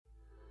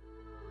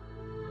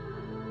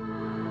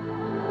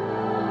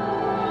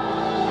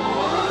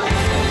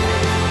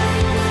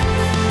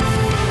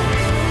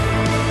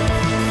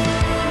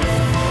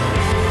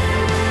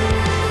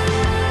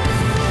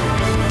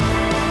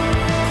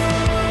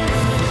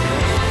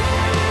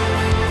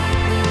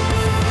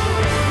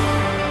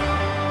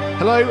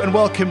Hello and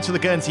welcome to the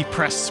Guernsey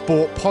Press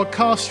Sport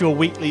Podcast, your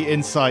weekly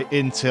insight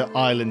into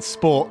island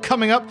sport.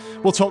 Coming up,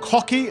 we'll talk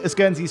hockey as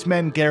Guernsey's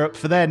men gear up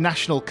for their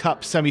National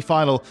Cup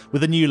semi-final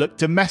with a new look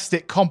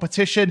domestic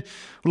competition.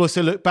 We'll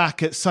also look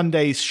back at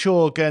Sunday's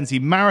Shore Guernsey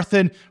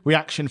Marathon,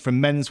 reaction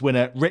from men's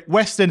winner Rick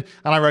Weston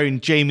and our own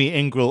Jamie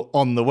Ingrell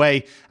on the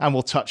way. And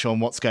we'll touch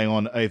on what's going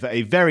on over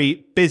a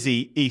very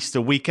busy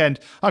Easter weekend.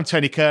 I'm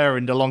Tony Kerr,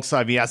 and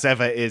alongside me as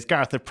ever is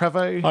Gareth of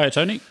Prevost. Hi,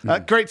 Tony.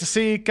 Great to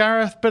see you,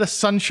 Gareth. Bit of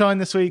sunshine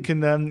this week,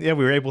 and we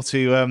were able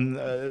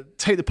to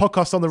take the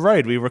podcast on the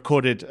road. We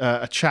recorded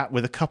a chat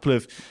with a couple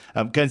of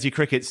Guernsey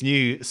Cricket's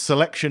new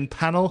selection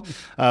panel,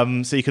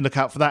 so you can look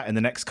out for that in the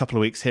next couple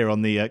of weeks here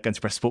on the Guernsey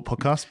Press Sport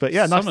Podcast. But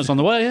yeah, Summer's on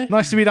the way, eh?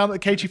 Nice to be down at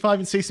the KG5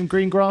 and see some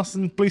green grass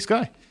and blue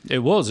sky. It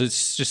was.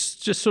 It's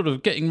just sort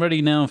of getting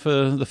ready now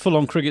for the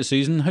full-on cricket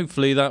season.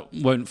 Hopefully that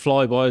won't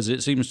fly by as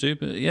it seems to.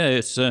 But yeah,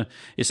 it's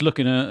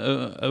looking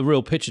a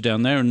real picture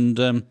down there. And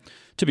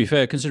to be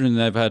fair, considering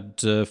they've had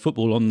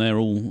football on there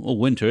all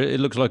winter, it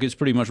looks like it's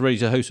pretty much ready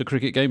to host a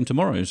cricket game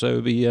tomorrow. So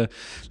we'll be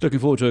looking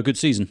forward to a good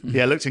season.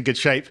 Yeah, it looked in good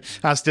shape,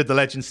 as did the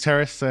Legends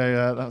Terrace.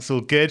 So that's all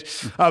good.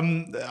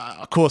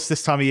 Of course,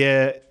 this time of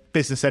year,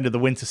 business end of the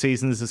winter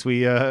seasons, as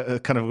we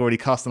kind of already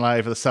cast an eye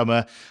over the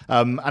summer.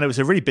 And it was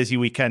a really busy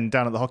weekend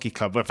down at the hockey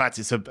club. In fact,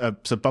 it's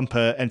a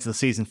bumper end to the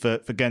season for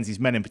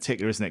Guernsey's men in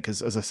particular, isn't it?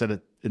 Because as I said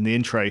in the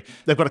intro,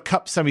 they've got a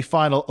cup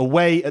semi-final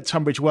away at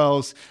Tunbridge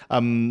Wells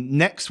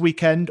next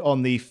weekend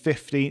on the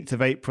 15th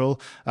of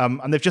April.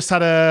 And they've just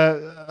had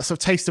a sort of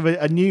taste of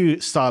a new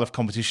style of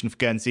competition for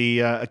Guernsey,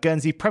 a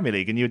Guernsey Premier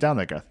League. And you were down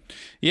there, Gareth.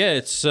 Yeah,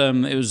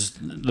 it was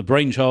the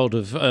brainchild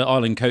of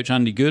Island coach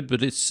Andy Good,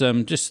 but it's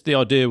just the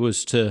idea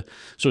was to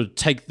sort of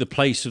take the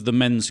place of the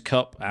men's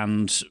cup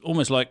and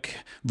almost like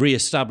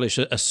re-establish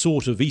a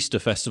sort of Easter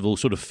festival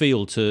sort of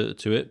feel to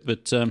it.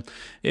 But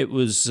it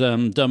was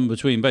done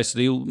between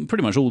basically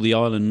pretty much all the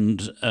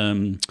Island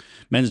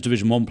men's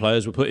Division 1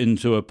 players were put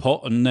into a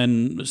pot, and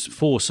then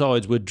 4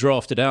 sides were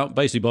drafted out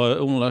basically by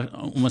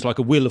almost like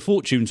a Wheel of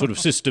Fortune sort of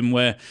system,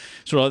 where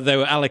sort of they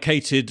were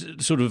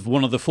allocated sort of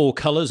one of the 4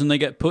 colours and they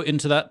get put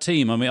into that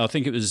team. I mean, I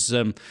think it was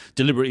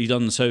deliberately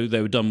done so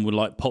they were done with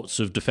like pots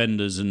of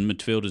defenders and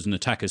midfielders and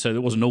attackers, so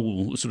there wasn't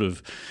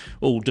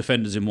all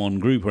defenders in one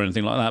group or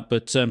anything like that.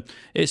 But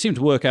it seemed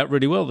to work out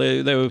really well.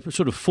 They were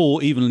sort of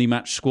 4 evenly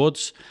matched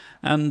squads.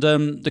 And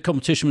the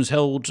competition was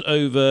held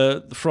over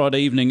the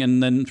Friday evening,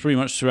 and then pretty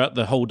much throughout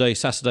the whole day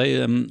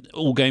Saturday.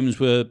 All games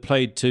were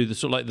played to the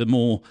sort of like the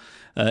more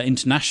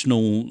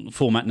international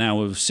format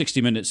now of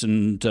 60 minutes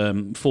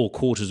and 4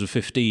 quarters of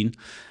 15.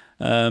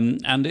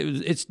 And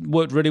it's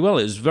worked really well.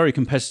 It was very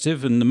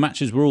competitive, and the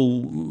matches were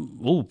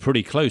all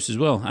pretty close as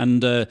well.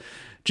 And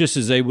just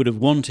as they would have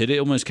wanted, it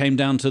almost came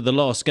down to the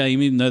last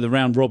game. Even though the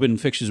round-robin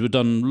fixtures were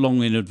done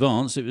long in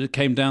advance, it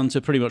came down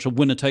to pretty much a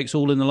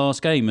winner-takes-all in the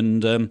last game.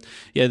 And the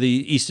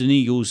Eastern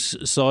Eagles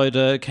side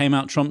came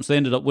out trumps. They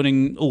ended up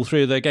winning all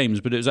 3 of their games,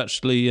 but it was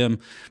actually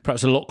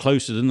perhaps a lot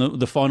closer than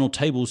the final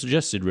table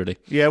suggested, really.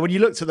 Yeah, when you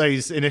looked at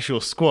those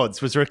initial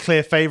squads, was there a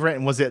clear favourite,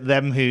 and was it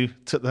them who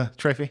took the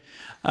trophy?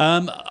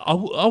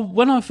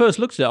 When I first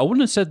looked at it, I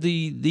wouldn't have said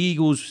the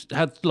Eagles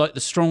had like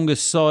the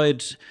strongest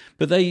side,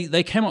 but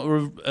they came up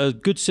with a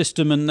good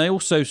system, and they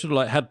also sort of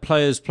like had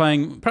players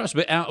playing perhaps a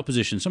bit out of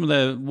position. Some of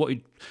their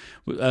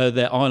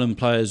island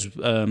players,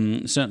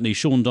 certainly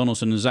Sean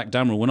Donaldson and Zach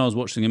Damerel, when I was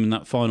watching them in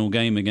that final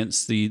game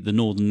against the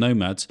Northern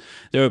Nomads,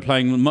 they were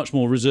playing much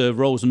more reserve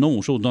roles than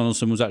normal. Sean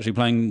Donaldson was actually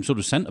playing sort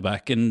of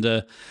centre-back,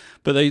 and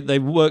but they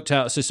worked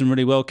out a system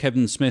really well.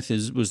 Kevin Smith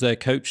was their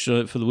coach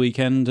for the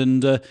weekend,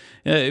 and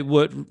it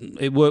worked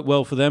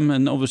well for them,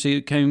 and obviously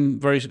it became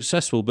very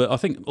successful. But I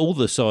think all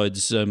the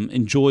sides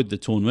enjoyed the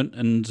tournament,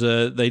 and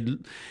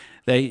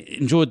they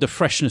enjoyed the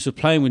freshness of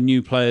playing with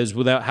new players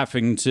without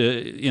having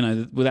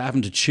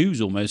to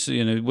choose almost.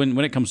 When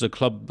it comes to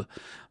club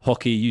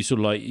hockey, you sort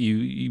of like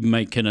you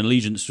make an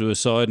allegiance to a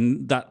side,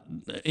 and that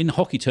in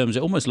hockey terms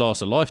it almost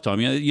lasts a lifetime.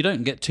 You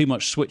don't get too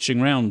much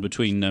switching around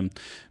between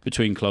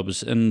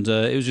clubs, and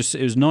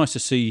it was nice to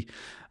see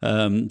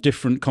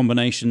different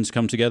combinations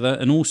come together,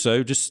 and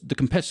also just the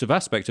competitive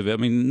aspect of it. I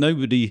mean,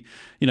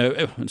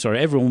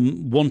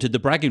 everyone wanted the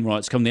bragging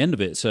rights come the end of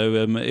it, so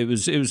it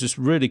was just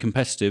really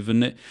competitive,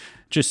 and it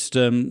just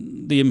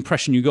the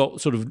impression you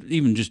got sort of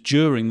even just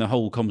during the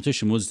whole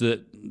competition was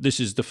that this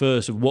is the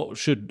first of what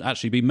should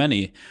actually be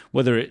many.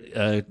 Whether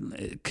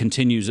it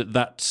continues at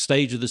that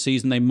stage of the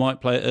season, they might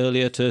play it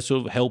earlier to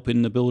sort of help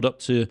in the build up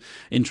to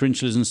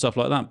interinsulars and stuff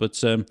like that.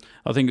 But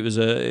I think it was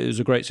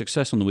a great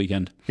success on the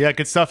weekend. Yeah,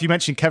 good stuff. You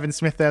mentioned Kevin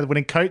Smith there, the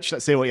winning coach.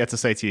 Let's see what he had to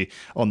say to you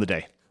on the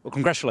day. Well,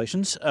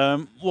 congratulations.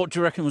 What do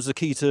you reckon was the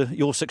key to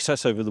your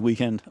success over the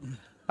weekend?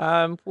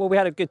 Well, we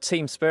had a good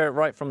team spirit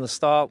right from the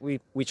start.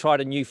 We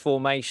tried a new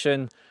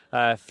formation,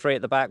 3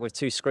 at the back with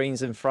 2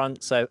 screens in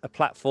front, so a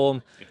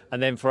platform,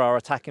 and then for our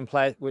attacking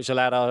player, which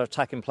allowed our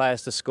attacking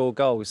players to score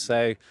goals.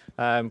 So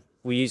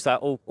we used that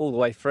all the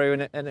way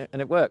through, and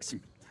it worked.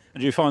 And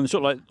do you find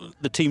sort of like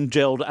the team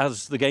gelled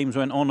as the games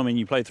went on? I mean,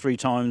 you played 3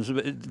 times,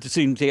 but it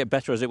seemed to get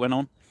better as it went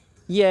on.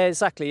 Yeah,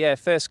 exactly. Yeah,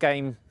 first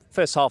game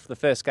first half of the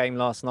first game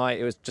last night,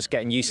 it was just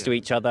getting used to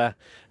each other,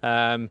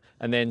 and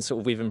then sort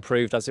of we've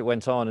improved as it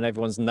went on, and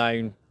everyone's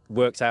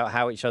worked out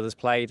how each other's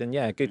played, and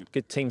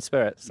good team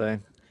spirit. So.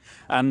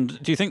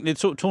 And do you think the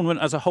sort of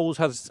tournament as a whole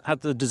has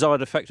had the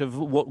desired effect of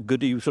what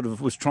Goody sort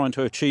of was trying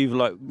to achieve,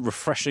 like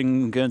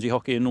refreshing Guernsey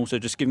hockey and also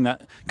just giving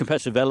that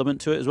competitive element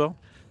to it as well?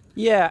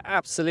 Yeah,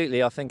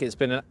 absolutely. I think it's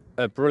been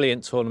a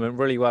brilliant tournament,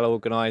 really well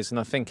organised, and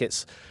I think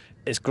it's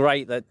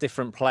great that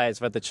different players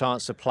have had the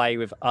chance to play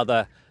with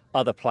other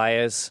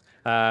players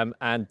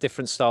and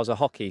different styles of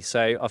hockey.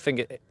 So I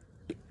think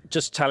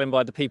just telling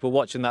by the people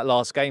watching that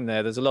last game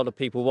there's a lot of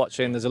people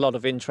watching, there's a lot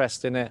of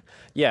interest in it.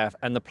 Yeah,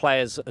 and the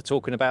players are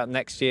talking about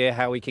next year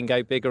how we can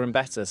go bigger and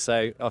better.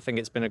 So I think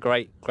it's been a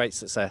great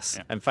success.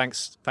 Yeah. And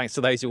thanks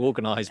to those who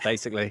organised,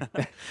 basically.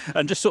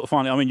 And just sort of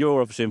finally, I mean, you're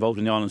obviously involved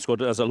in the Ireland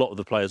squad, as a lot of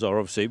the players are,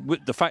 obviously.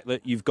 With the fact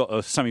that you've got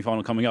a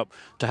semi-final coming up,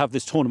 to have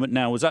this tournament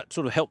now, was that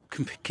sort of help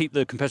keep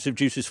the competitive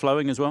juices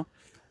flowing as well?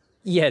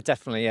 Yeah,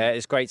 definitely. Yeah,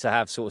 it's great to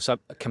have sort of some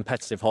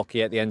competitive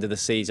hockey at the end of the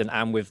season,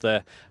 and with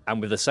the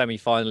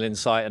semi-final in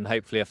sight, and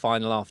hopefully a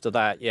final after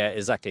that. Yeah,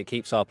 exactly. It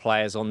keeps our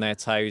players on their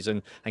toes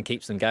and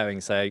keeps them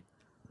going. So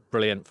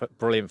brilliant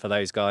for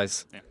those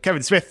guys. Yeah.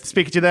 Kevin Smith,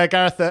 speaking to you there,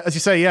 Gareth. As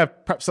you say,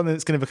 perhaps something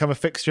that's going to become a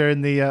fixture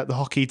in the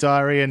hockey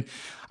diary, and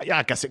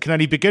I guess it can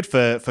only be good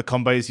for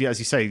combos. Yeah, as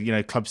you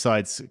say, club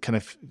sides kind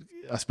of,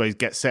 I suppose,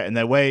 get set in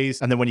their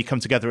ways, and then when you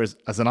come together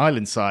as an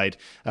island side,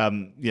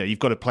 you've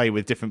got to play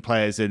with different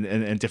players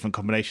in different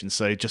combinations.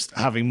 So just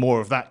having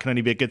more of that can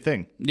only be a good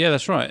thing. Yeah,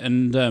 that's right.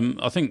 And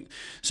I think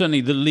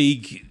certainly the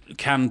league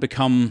can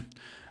become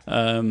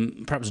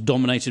perhaps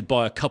dominated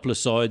by a couple of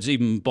sides.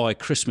 Even by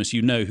Christmas,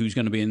 who's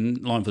going to be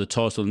in line for the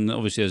title, and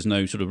obviously there's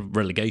no sort of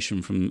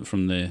relegation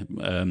from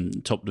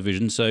the top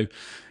division. So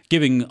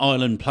giving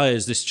Ireland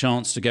players this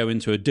chance to go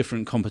into a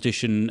different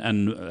competition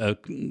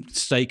and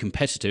stay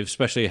competitive,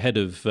 especially ahead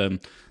of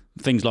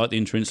things like the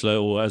Inter-Insular,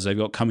 or as they've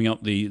got coming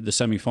up the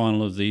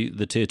semi-final of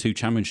the Tier 2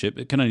 Championship,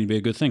 it can only be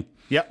a good thing.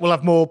 Yeah, we'll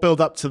have more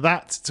build-up to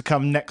that to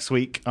come next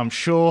week, I'm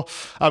sure.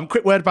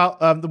 Quick word about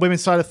the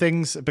women's side of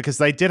things, because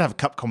they did have a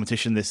cup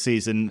competition this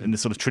season in the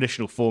sort of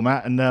traditional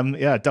format, and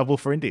double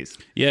for Indies.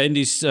 Yeah,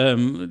 Indies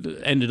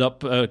ended up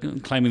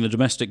claiming the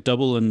domestic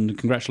double, and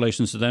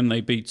congratulations to them.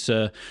 They beat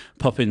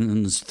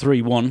Puffins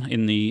 3-1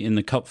 in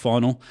the cup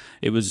final.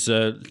 It was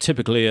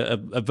typically a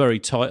very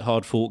tight,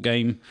 hard-fought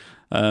game.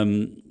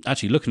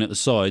 Actually, looking at the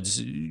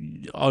sides,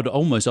 I'd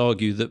almost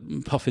argue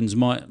that Puffins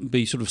might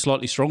be sort of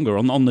slightly stronger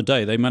on the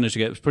day. They managed to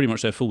get pretty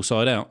much their full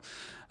side out,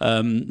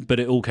 but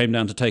it all came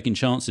down to taking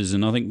chances.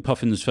 And I think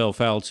Puffins fell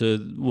foul to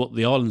what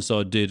the Ireland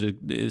side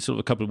did sort of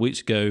a couple of weeks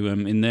ago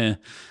in their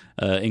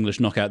English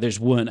knockout. They just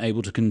weren't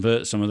able to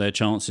convert some of their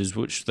chances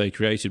which they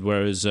created.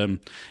 Whereas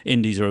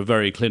Indies are a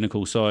very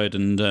clinical side,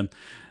 and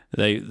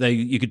They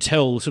you could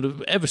tell sort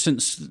of ever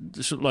since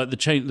sort of like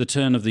the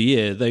turn of the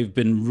year, they've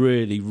been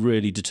really,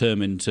 really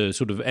determined to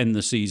sort of end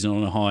the season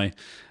on a high.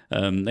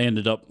 They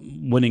ended up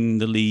winning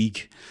the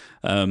league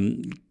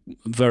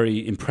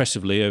very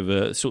impressively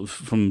over sort of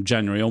from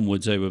January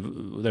onwards. They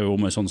were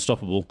almost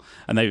unstoppable,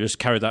 and they just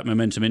carried that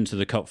momentum into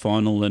the cup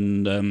final.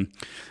 And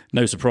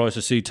no surprise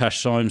to see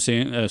Tash Symes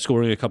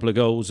scoring a couple of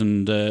goals,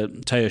 and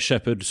Taya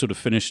Shepherd sort of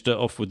finished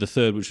off with the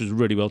third, which was a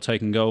really well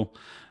taken goal.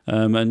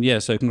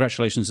 So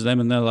congratulations to them,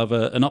 and they'll have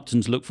an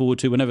Upton to look forward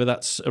to whenever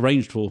that's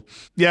arranged for.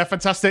 Yeah,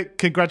 fantastic.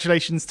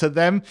 Congratulations to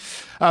them.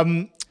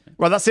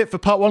 Well, that's it for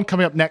part one.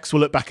 Coming up next, we'll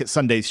look back at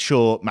Sunday's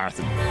Shore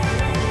Marathon.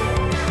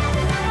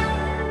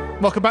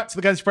 Welcome back to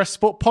the Guernsey Press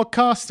Sport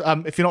podcast.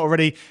 If you're not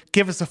already,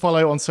 give us a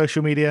follow on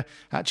social media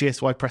at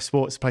GSY Press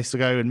Sport. It's a place to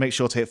go, and make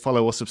sure to hit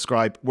follow or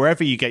subscribe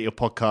wherever you get your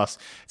podcasts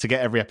to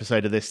get every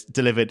episode of this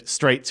delivered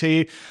straight to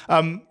you.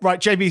 Right,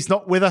 Jamie's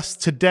not with us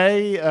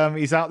today.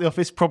 He's out of the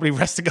office, probably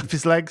resting up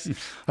his legs,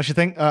 I should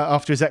think,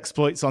 after his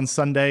exploits on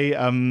Sunday.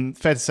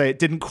 Fair to say it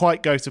didn't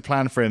quite go to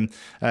plan for him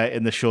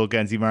in the Shore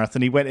Guernsey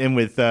Marathon. He went in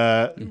with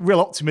real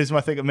optimism,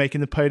 I think, of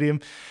making the podium.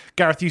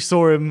 Gareth, you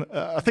saw him,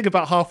 I think,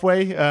 about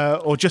halfway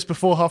or just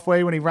before halfway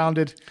when he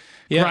rounded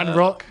Grand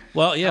Rock.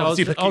 Well, yeah, I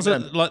was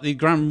at like the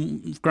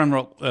Grand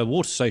Rock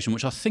water station,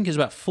 which I think is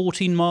about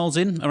 14 miles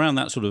in, around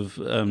that sort of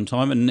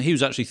time. And he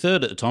was actually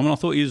third at the time, and I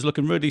thought he was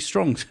looking really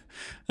strong.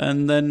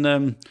 And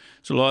then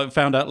I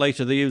found out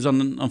later that he was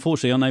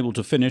unfortunately unable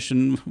to finish.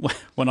 And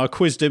when I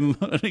quizzed him,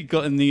 he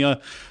got in the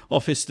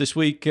office this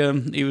week,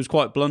 he was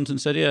quite blunt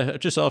and said, "Yeah,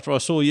 just after I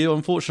saw you,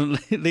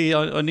 unfortunately,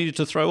 I needed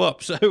to throw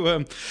up."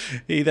 So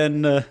he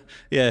then,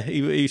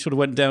 he sort of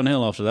went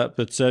downhill after that.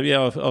 But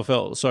I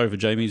felt sorry for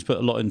Jamie. He's put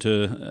a lot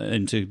into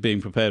being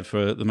prepared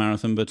for the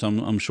marathon, but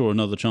I'm sure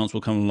another chance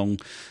will come along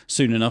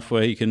soon enough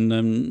where he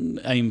can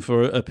aim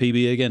for a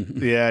PB again.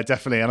 Yeah,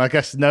 definitely. And I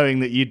guess knowing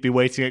that you'd be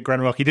waiting at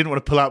Grand Rock, he didn't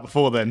want to pull out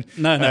before then.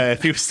 No.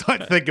 If he was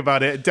starting to think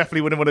about it,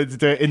 definitely wouldn't want to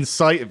do it in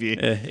sight of you.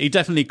 Yeah, he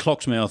definitely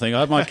clocked me, I think. I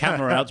had my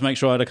camera out to make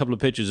sure I had a couple of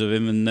pictures of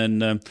him, and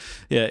then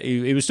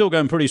he was still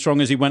going pretty strong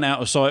as he went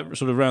out of sight,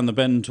 sort of around the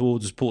bend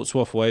towards Port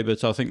Swaff way.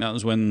 But I think that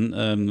was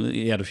when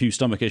he had a few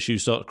stomach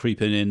issues start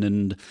creeping in,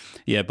 and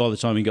by the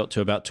time he got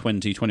to about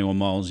 21 21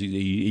 miles,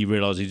 he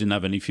realised he didn't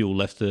have any fuel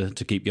left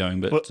to keep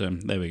going. But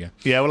there we go.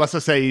 Yeah, well, as I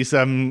say, he's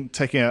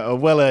taking a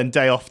well-earned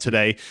day off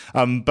today.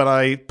 But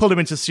I pulled him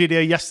into the studio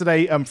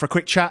yesterday for a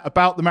quick chat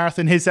about the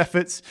marathon, his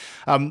efforts.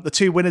 The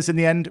two winners in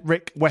the end,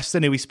 Rick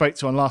Weston, who we spoke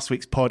to on last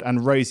week's pod,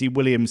 and Rosie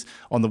Williams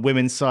on the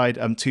women's side,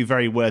 two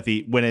very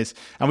worthy winners.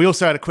 And we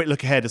also had a quick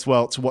look ahead as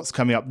well to what's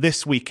coming up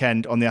this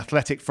weekend on the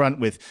athletic front,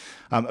 with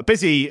a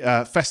busy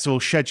festival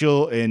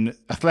schedule in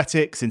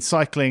athletics, in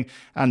cycling,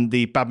 and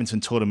the badminton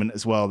tournament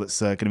as well that's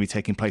going to be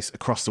taking place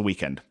across the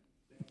weekend.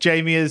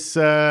 Jamie, as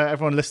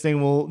everyone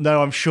listening will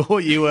know, I'm sure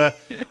you were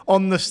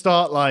on the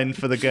start line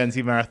for the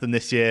Guernsey Marathon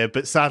this year,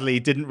 but sadly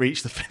didn't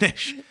reach the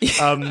finish.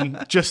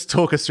 Just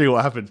talk us through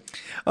what happened.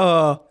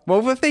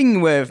 Well, the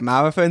thing with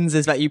marathons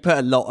is that you put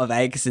a lot of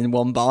eggs in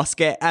one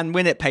basket, and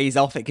when it pays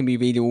off, it can be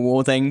really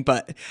rewarding,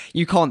 but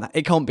it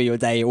can't be your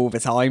day all the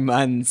time.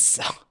 And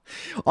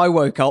I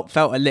woke up,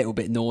 felt a little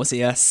bit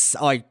nauseous.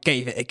 I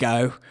gave it a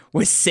go,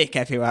 was sick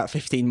everywhere at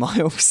 15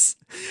 miles.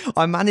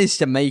 I managed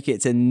to make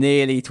it to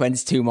nearly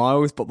 22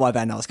 miles, but by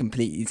then I was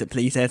completely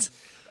depleted.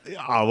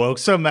 Oh, well,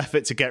 some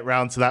effort to get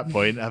round to that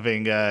point,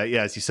 having,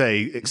 as you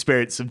say,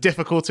 experienced some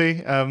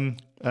difficulty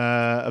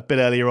a bit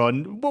earlier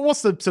on. But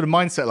what's the sort of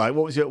mindset like?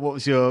 What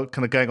was your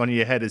kind of going on in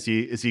your head as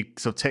you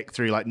sort of tick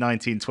through like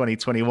 19, 20,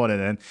 21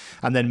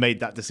 and then made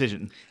that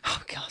decision?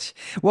 Oh gosh.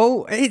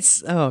 Well,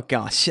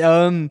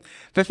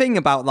 the thing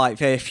about like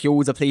the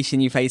fuel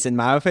depletion you face in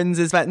marathons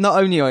is that not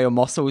only are your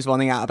muscles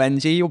running out of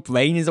energy, your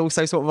brain is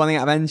also sort of running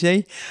out of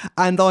energy.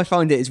 And I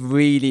find it is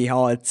really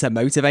hard to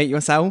motivate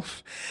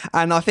yourself.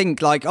 And I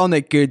think like on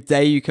a good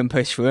day, you can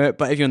push through it.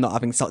 But if you're not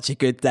having such a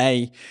good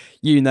day,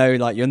 you know,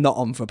 like you're not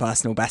on for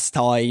personal best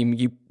time,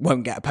 you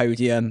won't get a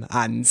podium.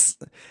 And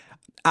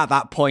at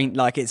that point,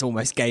 like it's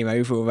almost game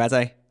over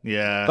already.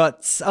 Yeah.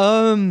 But,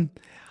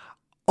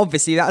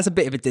 obviously, that was a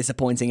bit of a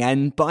disappointing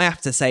end, but I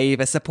have to say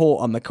the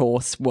support on the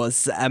course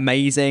was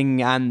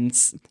amazing. And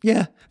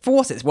yeah, for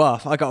what it's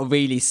worth, I got a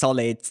really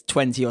solid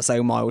 20 or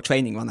so mile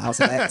training run out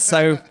of it.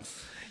 So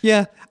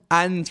yeah,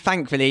 and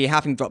thankfully,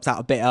 having dropped out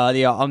a bit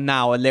earlier, I'm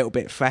now a little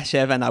bit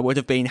fresher than I would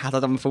have been had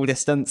I done full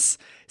distance.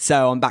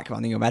 So I'm back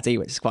running already,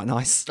 which is quite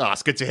nice. Oh,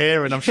 it's good to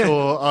hear. And I'm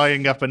sure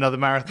eyeing up another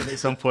marathon at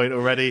some point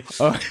already.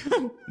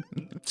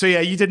 So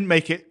yeah, you didn't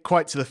make it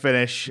quite to the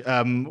finish.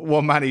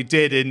 One man who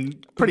did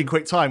in pretty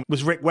quick time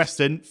was Rick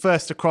Weston,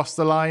 first across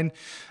the line,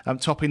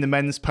 topping the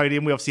men's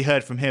podium. We obviously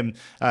heard from him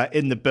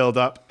in the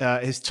build-up.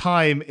 His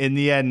time in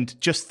the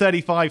end, just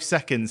 35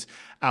 seconds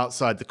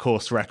outside the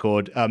course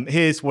record.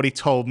 Here's what he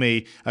told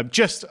me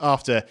just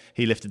after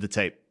he lifted the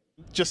tape.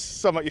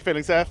 Just sum up your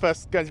feelings there.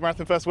 First Guernsey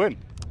Marathon, first win.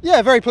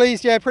 Yeah, very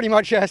pleased. Yeah, pretty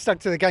much stuck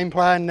to the game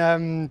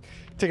plan.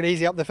 Took it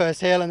easy up the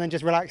first hill and then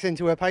just relaxed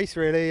into her pace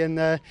really,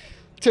 and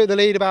took the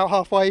lead about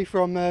halfway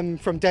from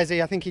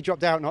Desi. I think he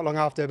dropped out not long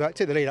after, but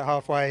took the lead at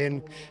halfway,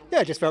 and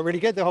yeah, just felt really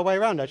good the whole way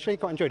around. Actually,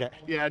 quite enjoyed it.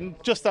 Yeah, and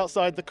just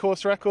outside the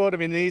course record. I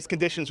mean, these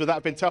conditions, would that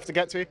have been tough to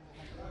get to?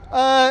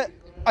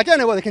 I don't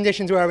know what the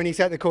conditions were when he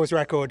set the course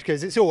record,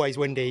 because it's always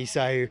windy,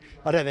 so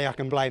I don't think I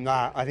can blame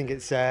that. I think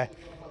it's.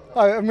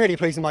 I'm really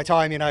pleased with my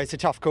time. You know, it's a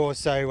tough course,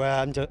 so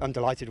I'm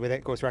delighted with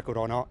it, course record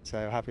or not.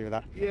 So happy with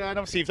that. Yeah, and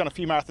obviously you've done a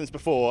few marathons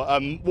before.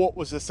 What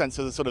was the sense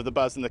of the sort of the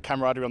buzz and the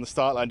camaraderie on the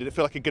start line? Did it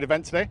feel like a good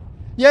event today?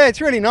 Yeah,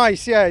 it's really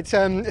nice. Yeah,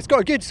 it's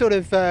got a good sort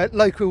of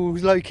local,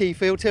 low-key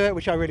feel to it,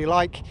 which I really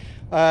like.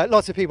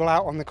 Lots of people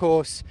out on the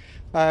course.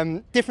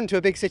 Different to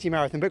a big city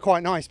marathon, but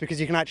quite nice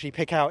because you can actually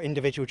pick out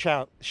individual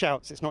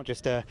shouts. It's not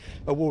just a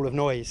wall of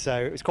noise.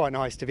 So it was quite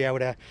nice to be able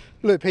to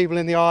look people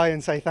in the eye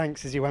and say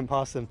thanks as you went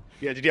past them.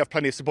 Yeah, did you have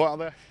plenty of support out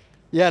there?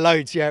 Yeah,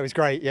 loads. Yeah, it was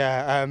great.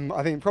 Yeah,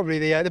 I think probably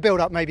the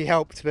build-up maybe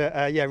helped,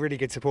 but yeah, really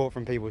good support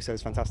from people, so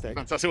it's fantastic.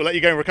 Fantastic. We'll let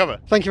you go and recover.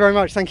 Thank you very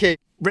much. Thank you.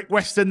 Rick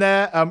Weston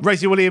there.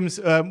 Rosie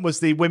Williams was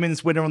the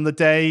women's winner on the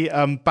day,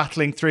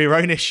 battling through her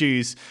own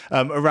issues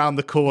around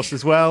the course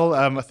as well.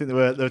 I think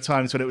there were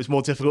times when it was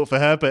more difficult for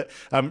her, but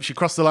she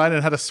crossed the line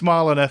and had a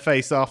smile on her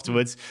face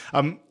afterwards.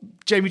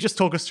 Jamie, just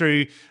talk us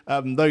through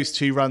those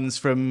two runs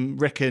from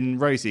Rick and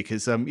Rosie,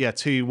 because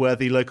two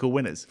worthy local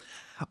winners.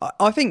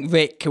 I think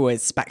Rick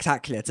was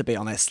spectacular, to be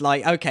honest.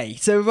 Like, okay,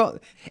 so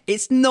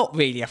it's not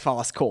really a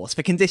fast course.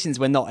 The conditions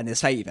were not in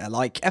his favour.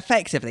 Like,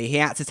 effectively, he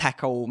had to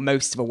tackle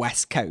most of the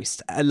West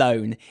Coast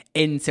alone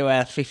into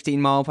a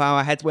 15 mile per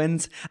hour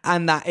headwind.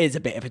 And that is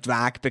a bit of a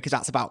drag because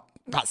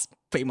that's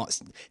pretty much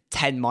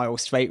 10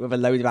 miles straight with a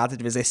load of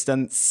added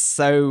resistance.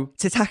 So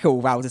to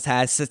tackle Val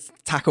d'Isère, to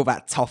tackle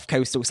that tough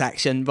coastal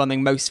section,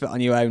 running most of it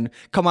on your own,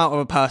 come out with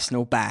a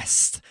personal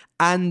best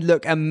and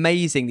look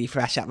amazingly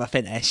fresh at the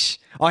finish.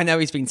 I know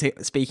he's been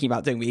speaking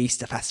about doing the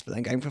Easter Festival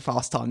and going for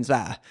fast times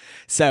there.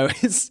 So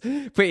it's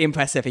pretty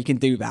impressive he can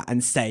do that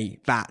and stay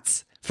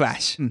that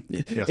fresh.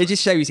 Yes. It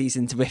just shows he's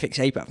in terrific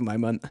shape at the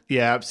moment.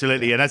 Yeah,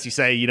 absolutely. And as you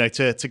say,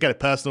 to get a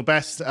personal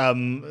best,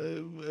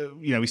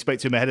 we spoke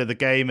to him ahead of the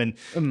game, and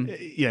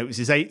it was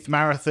his 8th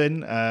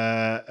marathon,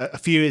 a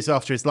few years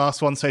after his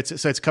last one. So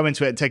to come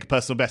into it and take a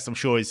personal best, I'm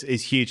sure is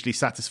hugely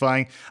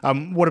satisfying.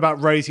 What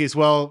about Rosie as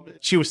well?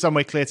 She was some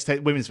way clear to take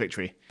the women's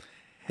victory.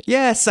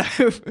 Yeah, so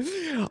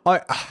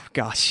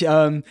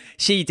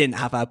she didn't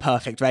have a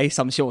perfect race.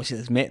 I'm sure she'll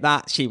admit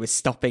that. She was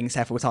stopping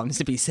several times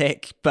to be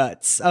sick,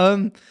 but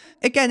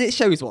again, it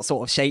shows what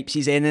sort of shape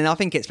she's in, and I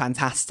think it's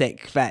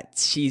fantastic that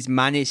she's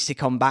managed to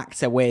come back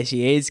to where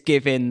she is,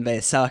 given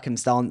the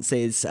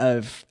circumstances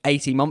of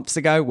 18 months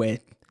ago, where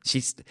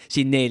she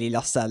nearly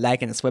lost her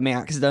leg in a swimming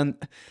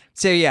accident.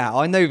 So yeah,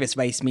 I know this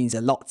race means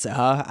a lot to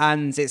her,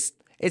 and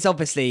it's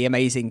obviously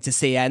amazing to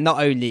see her not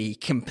only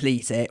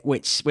complete it,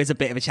 which was a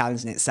bit of a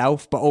challenge in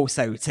itself, but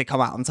also to come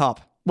out on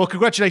top. Well,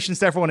 congratulations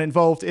to everyone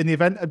involved in the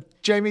event.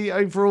 Jamie,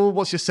 overall,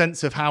 what's your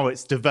sense of how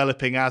it's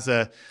developing as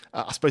I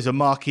suppose, a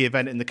marquee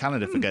event in the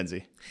calendar for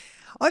Guernsey?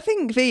 I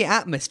think the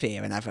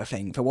atmosphere and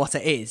everything, for what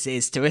it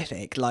is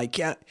terrific. Like,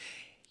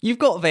 you've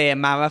got the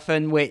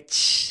marathon,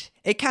 which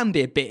it can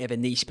be a bit of a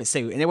niche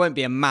pursuit, and it won't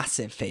be a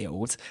massive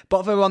field,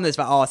 but the runners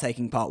that are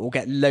taking part will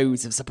get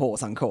loads of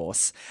support on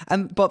course.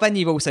 But then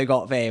you've also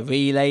got their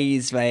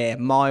relays, their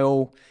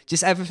mile,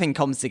 just everything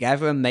comes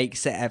together and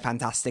makes it a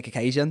fantastic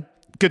occasion.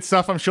 Good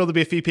stuff. I'm sure there'll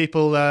be a few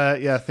people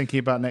thinking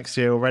about next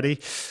year already.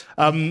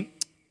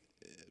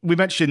 We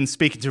mentioned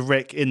speaking to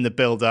Rick in the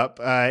build-up.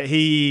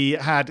 He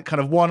had kind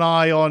of one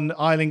eye on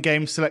Island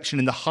Games selection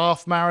in the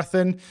half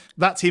marathon.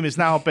 That team has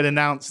now been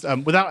announced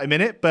without him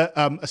in it, but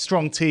a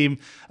strong team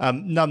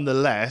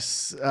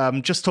nonetheless.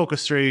 Just talk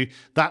us through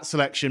that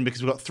selection,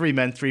 because we've got 3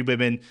 men, 3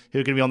 women who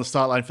are going to be on the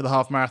start line for the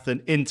half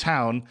marathon in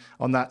town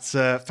on that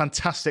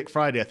fantastic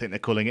Friday, I think they're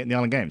calling it, in the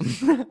Island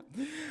Games.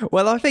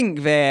 Well, I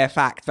think the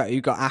fact that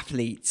you've got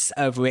athletes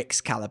of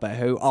Rick's calibre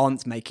who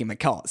aren't making the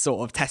cut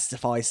sort of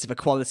testifies to the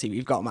quality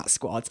we've got in that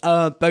squad,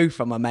 both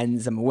from a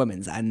men's and a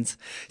women's end.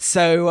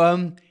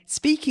 So,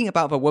 speaking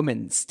about the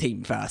women's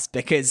team first,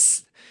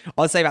 because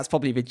I'd say that's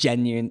probably the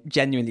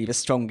genuinely the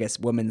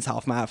strongest women's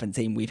half marathon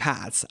team we've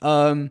had.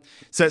 So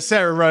it's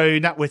Sarah Rowe,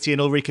 Nat Whitty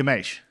and Ulrika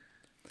Maisch.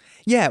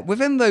 Yeah,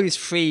 within those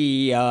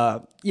three,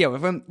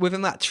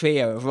 within that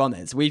trio of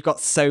runners, we've got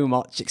so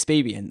much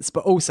experience,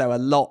 but also a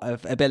lot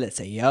of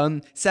ability.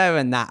 Sarah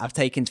and Nat have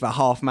taken to the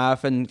half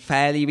marathon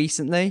fairly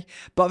recently,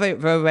 but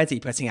they're already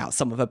putting out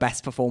some of the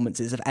best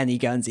performances of any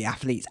Guernsey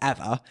athletes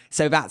ever,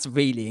 so that's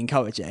really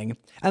encouraging.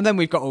 And then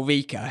we've got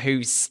Ulrika,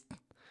 she's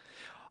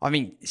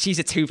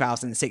a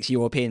 2006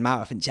 European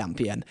marathon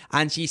champion,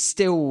 and she's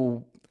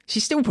still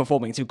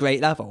performing to a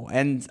great level.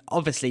 And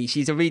obviously,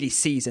 she's a really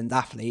seasoned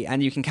athlete,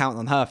 and you can count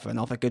on her for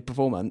another good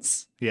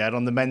performance. Yeah, and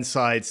on the men's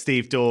side,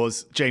 Steve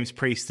Dawes, James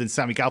Priest and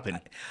Sammy Galpin.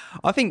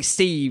 I think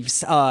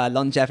Steve's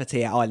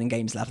longevity at Island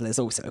Games level is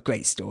also a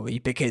great story,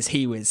 because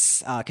he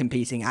was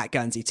competing at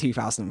Guernsey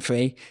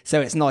 2003.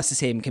 So it's nice to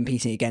see him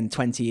competing again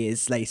 20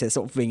 years later,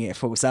 sort of bringing it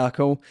full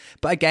circle.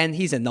 But again,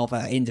 he's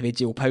another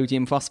individual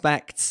podium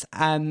prospect.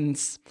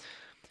 And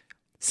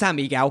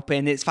Sammy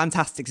Galpin, it's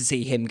fantastic to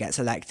see him get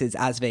selected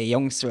as the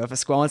youngster of a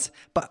squad,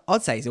 but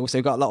I'd say he's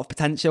also got a lot of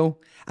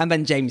potential. And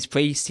then James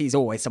Priest, he's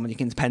always someone you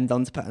can depend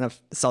on to put in a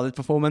solid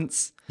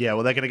performance. Yeah,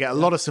 well, they're going to get a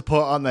lot of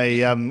support, aren't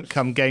they,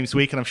 come Games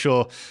Week, and I'm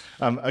sure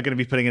are going to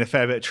be putting in a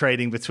fair bit of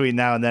training between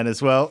now and then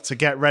as well to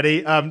get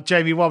ready.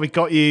 Jamie, while we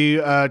got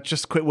you,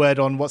 just a quick word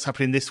on what's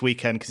happening this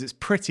weekend, because it's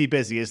pretty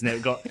busy, isn't it?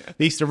 We've got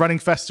the Easter Running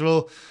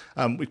Festival,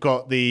 we've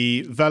got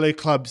the Velo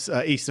Club's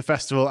Easter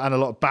Festival, and a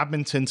lot of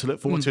badminton to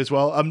look forward to as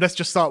well. Let's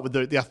just start with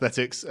the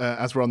athletics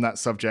as we're on that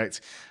subject.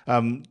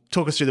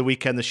 Talk us through the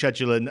weekend, the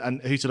schedule,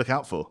 and who to look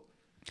out for.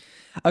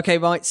 Okay,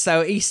 right.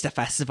 So Easter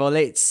Festival,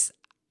 its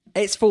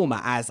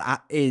format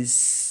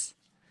as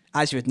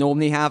you would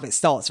normally have. It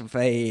starts with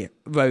a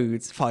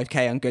road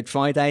 5k on Good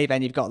Friday.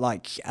 Then you've got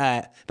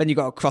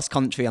a cross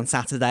country on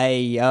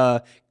Saturday,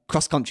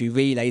 cross country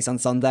relays on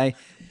Sunday.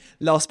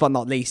 Last but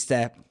not least,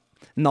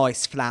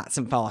 nice flat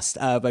and fast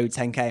road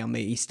 10k on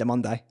the Easter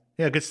Monday.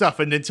 Yeah, good stuff.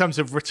 And in terms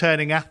of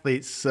returning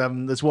athletes,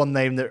 there's one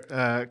name that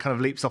kind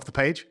of leaps off the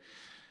page.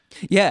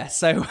 Yeah,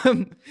 so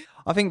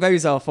I think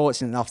those are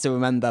fortunate enough to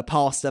remember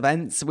past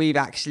events. We've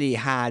actually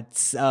had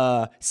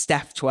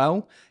Steph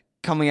Twell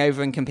coming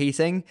over and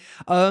competing.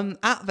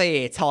 At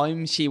the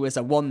time, she was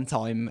a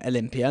 1-time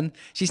Olympian.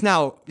 She's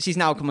now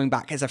coming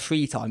back as a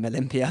 3-time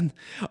Olympian.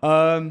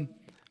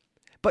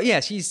 But yeah,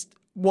 she's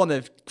one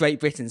of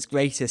Great Britain's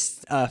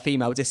greatest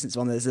female distance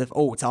runners of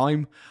all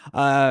time.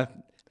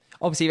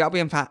 Obviously, that'll be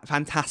a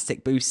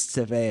fantastic boost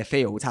to the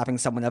field, having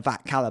someone of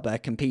that calibre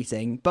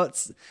competing.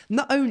 But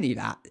not only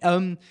that,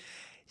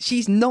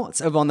 she's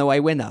not a runaway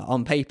winner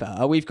on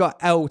paper. We've got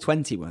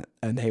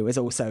L21, who was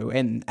also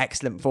in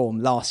excellent form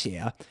last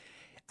year.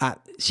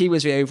 She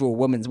was the overall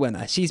women's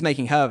winner. She's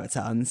making her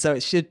return, so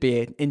it should be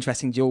an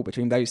interesting duel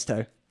between those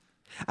two.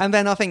 And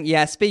then I think,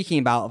 speaking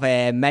about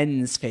their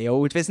men's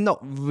field, there's not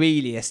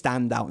really a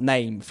standout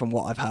name from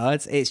what I've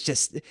heard. It's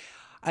just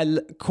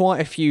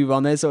quite a few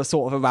runners are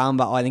sort of around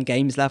that Island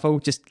Games level,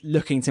 just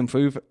looking to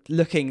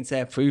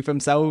prove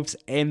themselves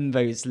in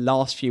those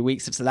last few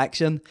weeks of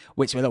selection,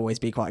 which will always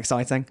be quite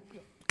exciting.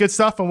 Good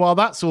stuff. And while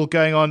that's all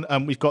going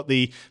on, we've got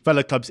the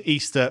Velo Club's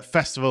Easter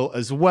Festival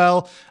as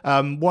well.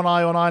 One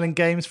eye on Island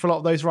Games for a lot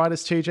of those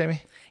riders too,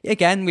 Jamie?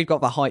 Again, we've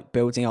got the hype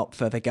building up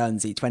for the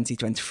Guernsey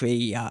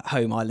 2023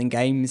 Home Island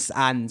Games,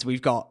 and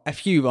we've got a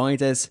few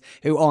riders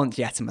who aren't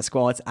yet in the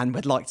squad and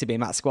would like to be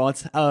in that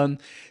squad.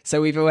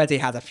 So we've already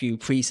had a few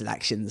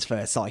pre-selections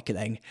for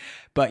cycling,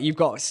 but you've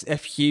got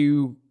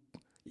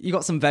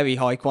some very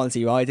high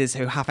quality riders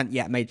who haven't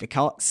yet made the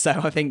cut. So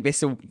I think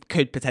this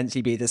could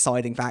potentially be a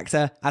deciding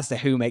factor as to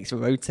who makes the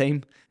road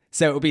team.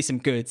 So it'll be some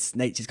good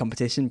nature's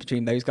competition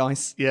between those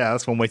guys. Yeah,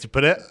 that's one way to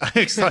put it.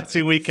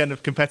 Exciting weekend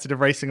of competitive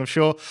racing, I'm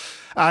sure.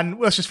 And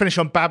let's just finish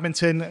on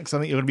badminton, because I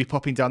think you're going to be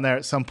popping down there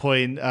at some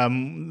point.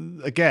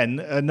 Again,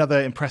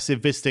 another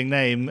impressive visiting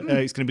name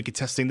is going to be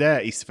contesting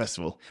their Easter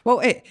Festival. Well,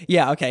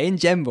 in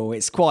general,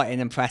 it's quite an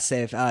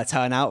impressive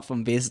turnout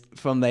from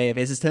the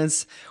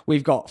visitors.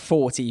 We've got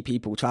 40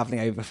 people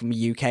travelling over from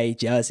the UK,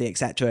 Jersey,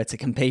 etc. to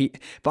compete.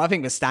 But I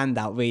think the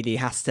standout really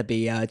has to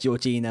be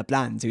Georgina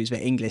Bland, who's the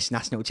English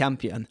national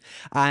champion.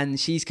 And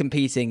she's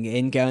competing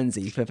in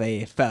Guernsey for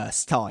the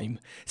first time.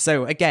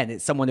 So again,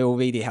 it's someone who will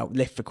really help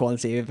lift the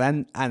quality of the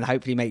event and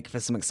hopefully make for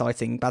some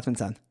exciting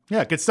badminton.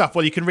 Yeah, good stuff.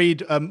 Well, you can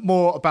read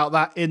more about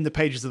that in the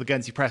pages of the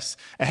Guernsey Press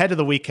ahead of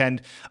the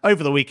weekend,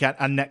 over the weekend,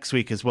 and next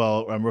week as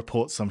well.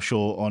 Reports, I'm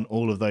sure, on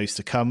all of those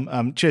to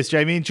come. Cheers,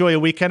 Jamie. Enjoy your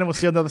weekend, and we'll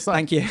see you on the other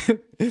side. Thank you.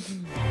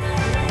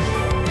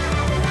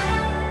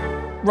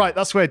 Right,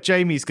 that's where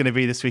Jamie's going to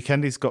be this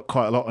weekend. He's got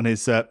quite a lot on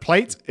his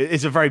plate. It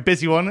is a very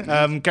busy one.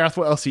 Gareth,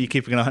 what else are you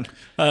keeping an eye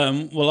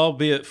on? Well, I'll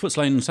be at Foots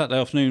Lane on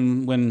Saturday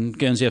afternoon when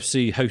Guernsey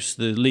FC hosts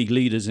the league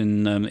leaders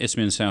in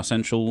Isthmian and South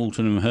Central,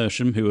 Alton and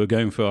Hersham, who are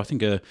going for, I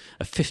think, a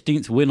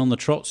 15th win on the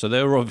trot. So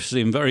they're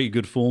obviously in very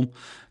good form.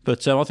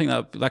 But I think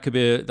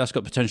that's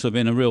got potential of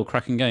being a real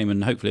cracking game,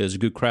 and hopefully there's a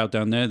good crowd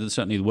down there.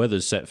 Certainly the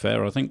weather's set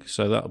fair, I think,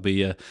 so that'll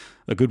be a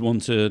good one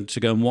to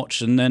go and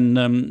watch. And then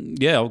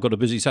I've got a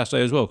busy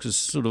Saturday as well, because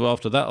sort of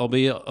after that I'll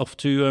be off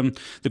to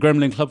the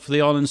Gremlin Club for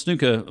the Island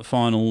Snooker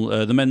final.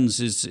 The men's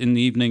is in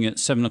the evening at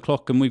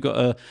 7:00, and we've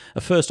got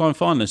a first-time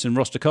finalist in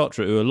Roster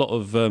Carteret, who a lot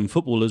of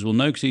footballers will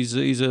know because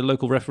he's a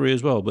local referee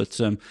as well. But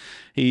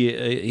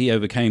he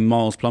overcame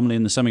Miles Plumley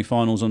in the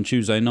semi-finals on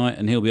Tuesday night,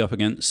 and he'll be up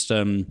against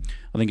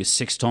I think it's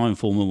six-time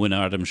former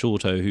winner Adam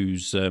Shorto,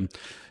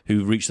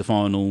 who reached the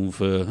final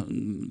for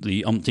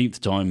the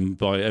umpteenth time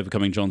by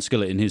overcoming John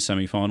Skillett in his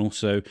semi-final.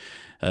 So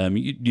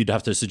you'd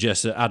have to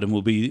suggest that Adam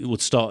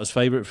would start as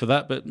favourite for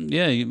that. But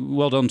yeah,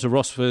 well done to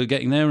Ross for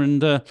getting there,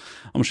 and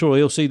I'm sure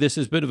he'll see this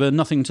as a bit of a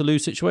nothing to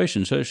lose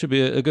situation. So it should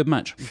be a good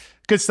match.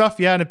 Good stuff,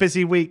 yeah, and a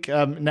busy week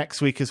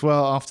next week as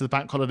well after the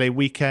bank holiday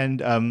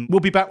weekend.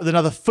 We'll be back with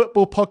another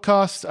football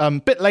podcast a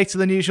bit later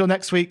than usual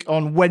next week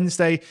on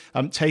Wednesday,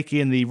 taking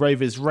in the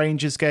Rovers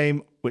Rangers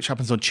game, which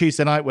happens on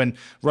Tuesday night when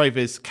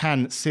Rovers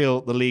can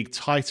seal the league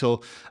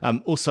title.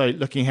 Also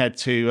looking ahead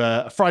to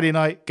a Friday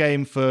night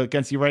game for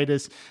Guernsey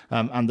Raiders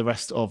and the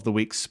rest of the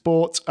week's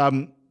sport.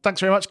 Thanks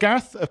very much,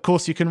 Gareth. Of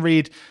course, you can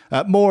read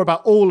more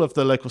about all of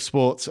the local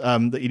sports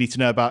that you need to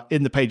know about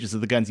in the pages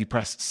of the Guernsey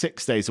Press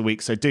 6 days a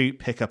week. So do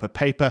pick up a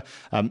paper.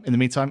 In the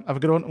meantime, have a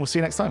good one, and we'll see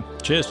you next time.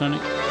 Cheers, Tony.